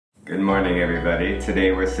Good morning, everybody.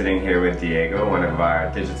 Today we're sitting here with Diego, one of our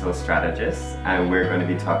digital strategists, and we're going to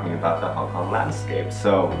be talking about the Hong Kong landscape.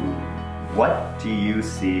 So, what do you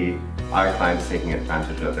see our clients taking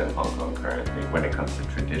advantage of in Hong Kong currently when it comes to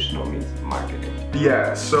traditional means of marketing?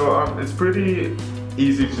 Yeah, so it's pretty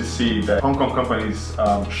easy to see that Hong Kong companies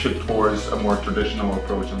shift towards a more traditional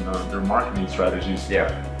approach in their marketing strategies. Yeah.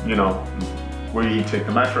 You know, we take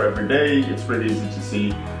the metro every day. It's pretty easy to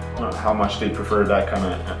see how much they prefer that kind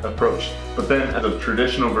of approach. But then as a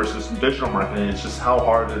traditional versus digital marketing, it's just how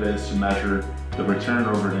hard it is to measure the return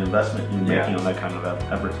over the investment you're making on that kind of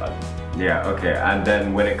advertising. Yeah, okay. And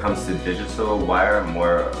then when it comes to digital, why are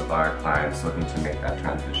more of our clients looking to make that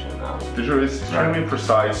transition now? Digital is extremely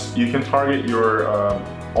precise. You can target your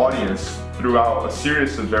audience throughout a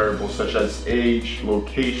series of variables such as age,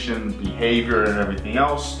 location, behavior, and everything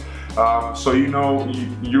else. So you know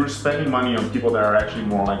you're spending money on people that are actually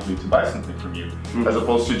more likely to buy something from you, as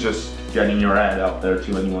opposed to just getting your ad out there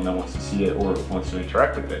to anyone that wants to see it or wants to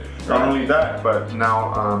interact with it. Right. Not only that, but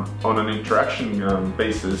now on an interaction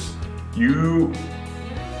basis, you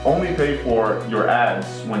only pay for your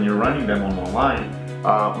ads when you're running them online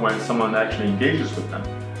when someone actually engages with them.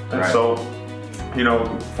 And so, you know,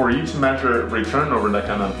 for you to measure return over that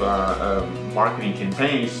kind of marketing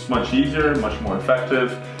campaigns is much easier, much more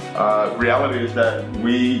effective. Reality is that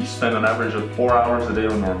we spend an average of 4 hours a day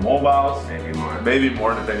on our mobiles. Maybe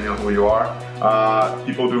more depending on who you are.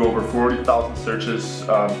 People do over 40,000 searches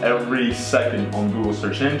every second on Google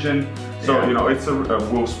search engine. So, you know,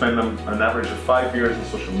 we'll spend an average of 5 years on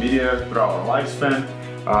social media throughout our lifespan.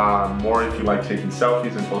 More if you like taking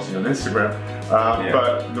selfies and posting on Instagram.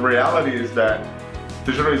 But the reality is that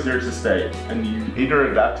digital is here to stay, and you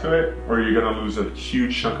either adapt to it or you're going to lose a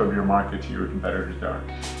huge chunk of your market to your competitors there.